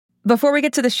Before we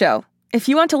get to the show, if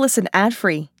you want to listen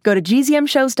ad-free, go to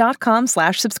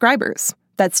gzmshows.com/subscribers.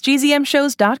 That's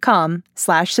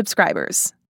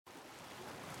gzmshows.com/subscribers.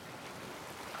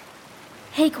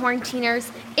 Hey quarantiners,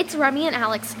 it's Remy and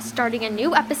Alex starting a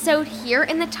new episode here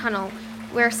in the tunnel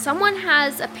where someone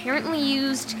has apparently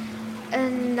used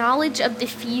a knowledge of the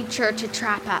future to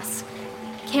trap us.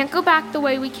 Can't go back the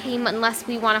way we came unless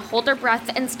we want to hold our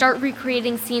breath and start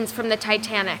recreating scenes from the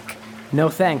Titanic. No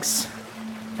thanks.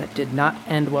 That did not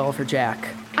end well for Jack.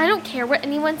 I don't care what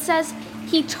anyone says.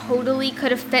 He totally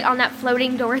could have fit on that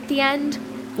floating door at the end.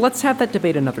 Let's have that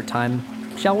debate another time,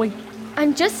 shall we?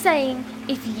 I'm just saying,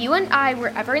 if you and I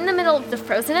were ever in the middle of the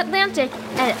frozen Atlantic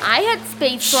and I had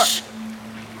space Shh.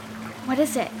 What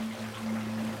is it?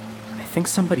 I think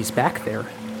somebody's back there.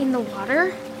 In the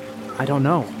water? I don't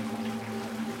know.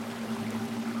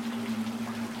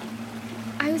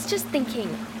 I was just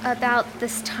thinking about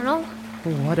this tunnel.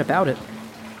 What about it?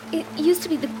 It used to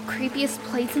be the creepiest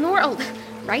place in the world,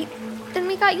 right? Then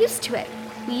we got used to it.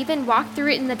 We even walked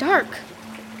through it in the dark.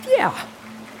 Yeah.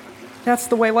 That's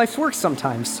the way life works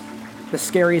sometimes. The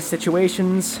scariest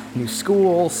situations, new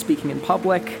school, speaking in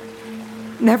public.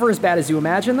 Never as bad as you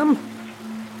imagine them.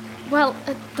 Well,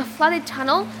 the flooded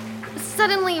tunnel,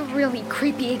 suddenly really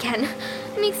creepy again.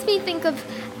 Makes me think of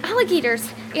alligators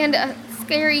and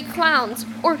scary clowns,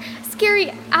 or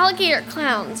scary alligator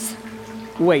clowns.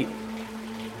 Wait.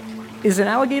 Is an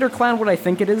alligator clown what I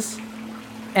think it is?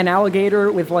 An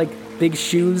alligator with, big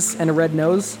shoes and a red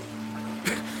nose?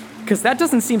 Because that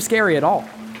doesn't seem scary at all.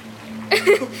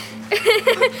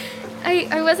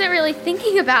 I wasn't really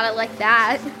thinking about it like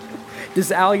that. Does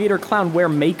the alligator clown wear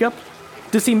makeup?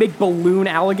 Does he make balloon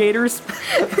alligators?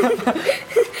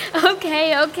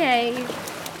 Okay.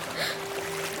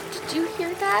 Did you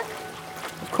hear that?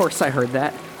 Of course I heard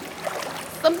that.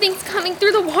 Something's coming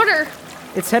through the water.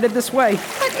 It's headed this way.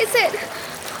 What is it?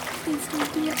 Please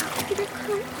don't be an alligator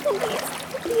clown. Please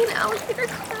don't be an alligator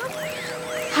clown.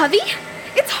 Hovey?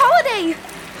 It's Holiday!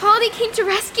 Holiday came to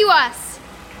rescue us.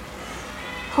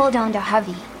 Hold on to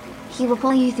Hovey. He will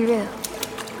pull you through.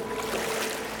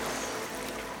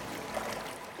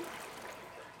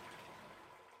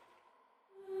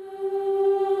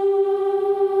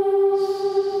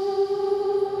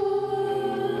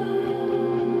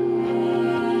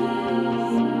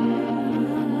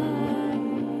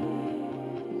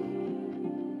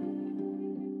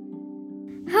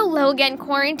 Hello again,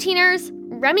 quarantiners.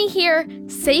 Remy here,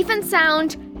 safe and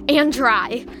sound and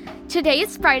dry. Today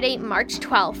is Friday, March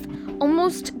 12th,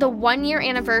 almost the 1-year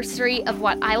anniversary of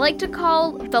what I like to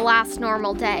call the last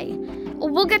normal day.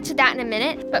 We'll get to that in a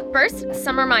minute, but first,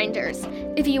 some reminders.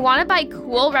 If you want to buy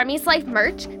cool Remy's Life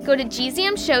merch, go to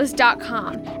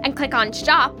gzmshows.com and click on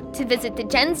Shop to visit the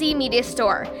Gen Z Media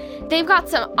Store. They've got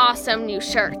some awesome new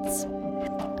shirts.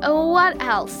 What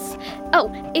else?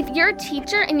 If you're a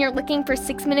teacher and you're looking for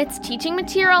 6 minutes teaching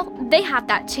material, they have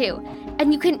that too.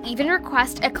 And you can even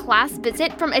request a class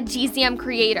visit from a GZM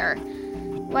creator.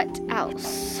 What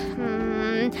else?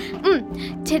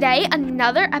 Today,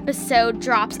 another episode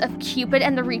drops of Cupid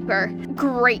and the Reaper.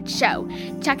 Great show.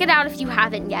 Check it out if you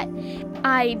haven't yet.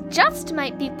 I just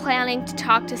might be planning to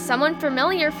talk to someone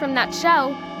familiar from that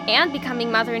show and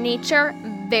Becoming Mother Nature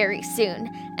very soon.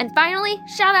 And finally,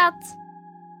 shout-outs.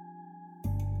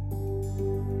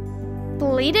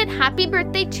 Belated happy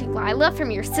birthday to Lila from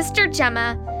your sister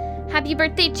Gemma. Happy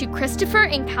birthday to Christopher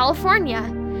in California.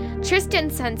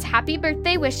 Tristan sends happy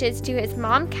birthday wishes to his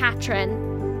mom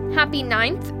Katrin. Happy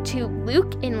 9th to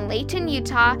Luke in Layton,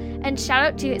 Utah, and shout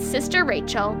out to his sister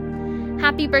Rachel.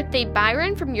 Happy birthday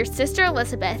Byron from your sister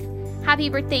Elizabeth. Happy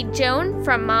birthday Joan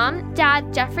from Mom,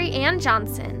 Dad, Jeffrey, and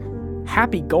Johnson.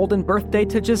 Happy golden birthday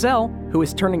to Giselle, who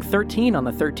is turning 13 on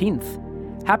the 13th.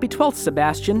 Happy 12th,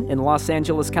 Sebastian, in Los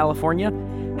Angeles, California.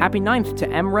 Happy 9th to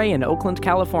Emray in Oakland,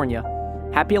 California.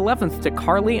 Happy 11th to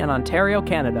Carly in Ontario,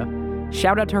 Canada.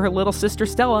 Shout out to her little sister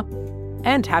Stella.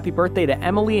 And happy birthday to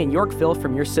Emily in Yorkville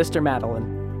from your sister Madeline.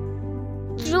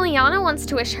 Juliana wants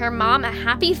to wish her mom a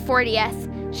happy 40th.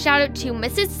 Shout out to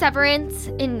Mrs. Severance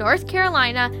in North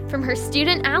Carolina from her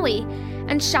student Allie.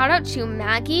 And shout out to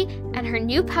Maggie and her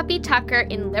new puppy Tucker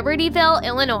in Libertyville,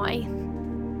 Illinois.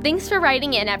 Thanks for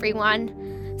writing in, everyone.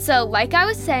 So, like I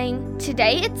was saying,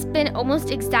 today it's been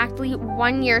almost exactly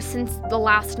 1 year since the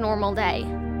last normal day.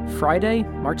 Friday,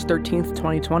 March 13th,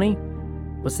 2020,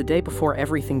 was the day before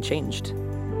everything changed.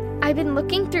 I've been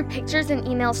looking through pictures and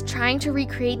emails trying to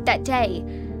recreate that day.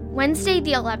 Wednesday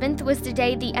the 11th was the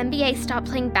day the NBA stopped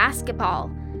playing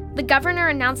basketball. The governor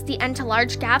announced the end to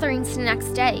large gatherings the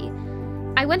next day.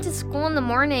 I went to school in the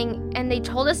morning, and they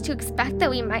told us to expect that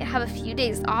we might have a few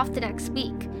days off the next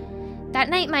week. That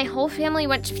night, my whole family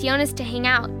went to Fiona's to hang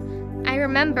out. I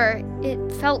remember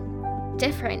it felt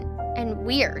different and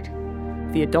weird.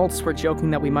 The adults were joking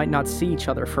that we might not see each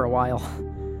other for a while.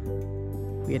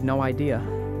 We had no idea.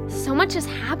 So much has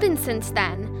happened since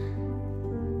then.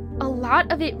 A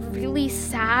lot of it really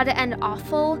sad and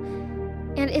awful.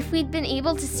 And if we'd been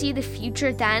able to see the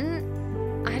future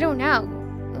then, I don't know.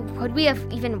 Would we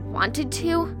have even wanted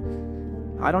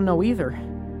to? I don't know either.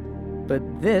 But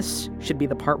this should be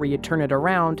the part where you turn it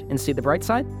around and see the bright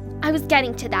side? I was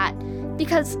getting to that,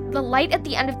 because the light at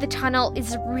the end of the tunnel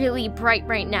is really bright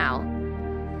right now.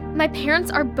 My parents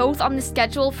are both on the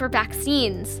schedule for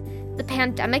vaccines. The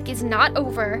pandemic is not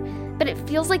over, but it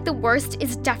feels like the worst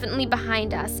is definitely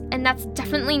behind us, and that's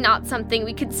definitely not something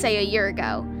we could say a year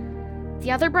ago.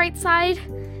 The other bright side?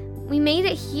 We made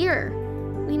it here.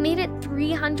 We made it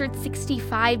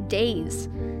 365 days.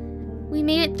 We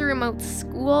made it through remote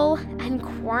school and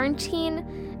quarantine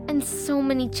and so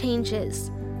many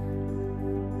changes.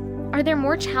 Are there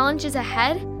more challenges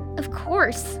ahead? Of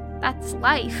course, that's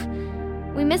life.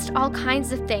 We missed all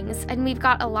kinds of things and we've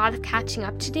got a lot of catching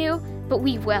up to do, but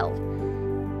we will.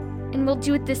 And we'll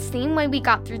do it the same way we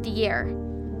got through the year.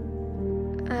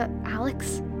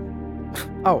 Alex?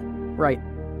 Oh, right.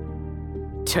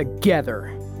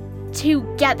 Together.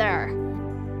 Together.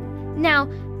 Now,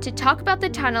 to talk about the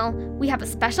tunnel, we have a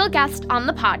special guest on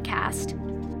the podcast.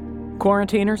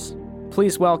 Quarantiners,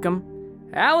 please welcome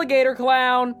Alligator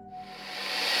Clown.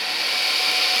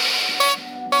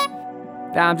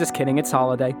 I'm just kidding, it's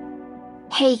Holiday.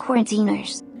 Hey,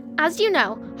 quarantiners. As you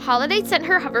know, Holiday sent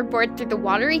her hoverboard through the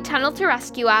watery tunnel to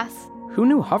rescue us. Who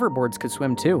knew hoverboards could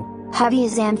swim too? Javi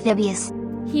is amphibious.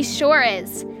 He sure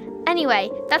is. Anyway,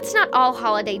 that's not all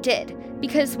Holiday did,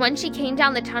 because when she came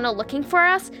down the tunnel looking for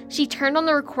us, she turned on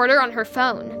the recorder on her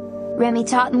phone. Remy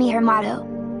taught me her motto,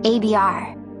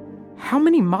 ABR. How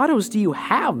many mottos do you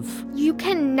have? You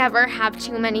can never have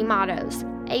too many mottos.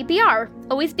 ABR,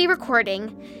 always be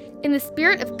recording. In the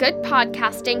spirit of good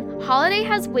podcasting, Holiday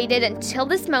has waited until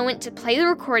this moment to play the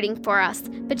recording for us,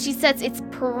 but she says it's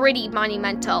pretty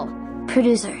monumental.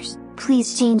 Producers,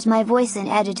 please change my voice and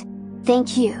edit.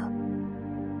 Thank you.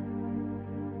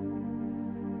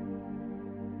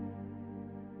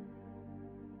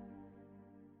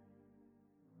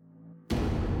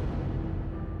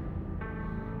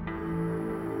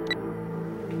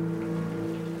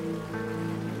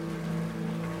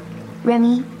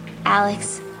 Remy,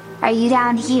 Alex, are you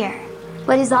down here?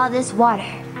 What is all this water?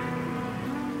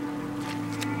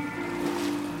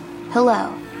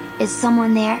 Hello, is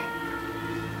someone there?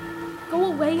 Go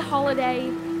away, Holiday.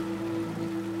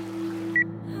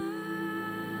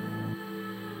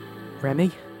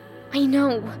 Remy? I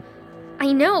know.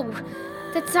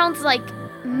 That sounds like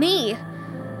me.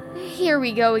 Here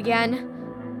we go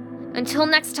again. Until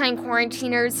next time,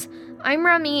 quarantiners, I'm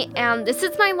Remy, and this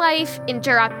is my life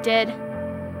interrupted.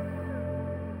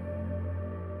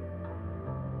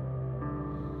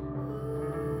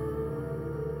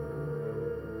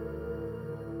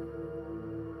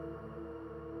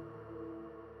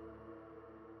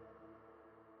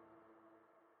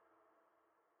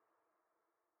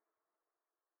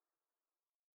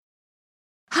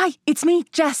 Hi, it's me,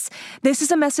 Jess. This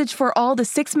is a message for all the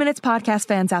 6 Minutes podcast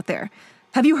fans out there.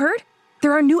 Have you heard?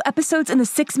 There are new episodes in the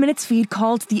 6 Minutes feed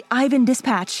called the Ivan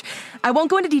Dispatch. I won't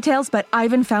go into details, but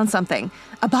Ivan found something.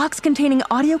 A box containing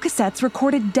audio cassettes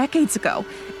recorded decades ago,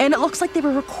 and it looks like they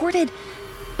were recorded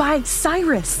by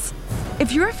Cyrus.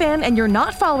 If you're a fan and you're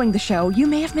not following the show, you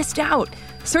may have missed out.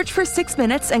 Search for 6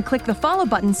 Minutes and click the follow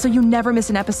button so you never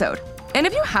miss an episode. And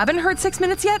if you haven't heard 6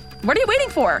 Minutes yet, what are you waiting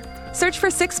for? Search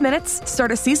for 6 Minutes,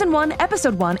 start a Season 1,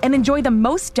 Episode 1, and enjoy the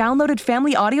most downloaded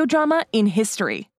family audio drama in history.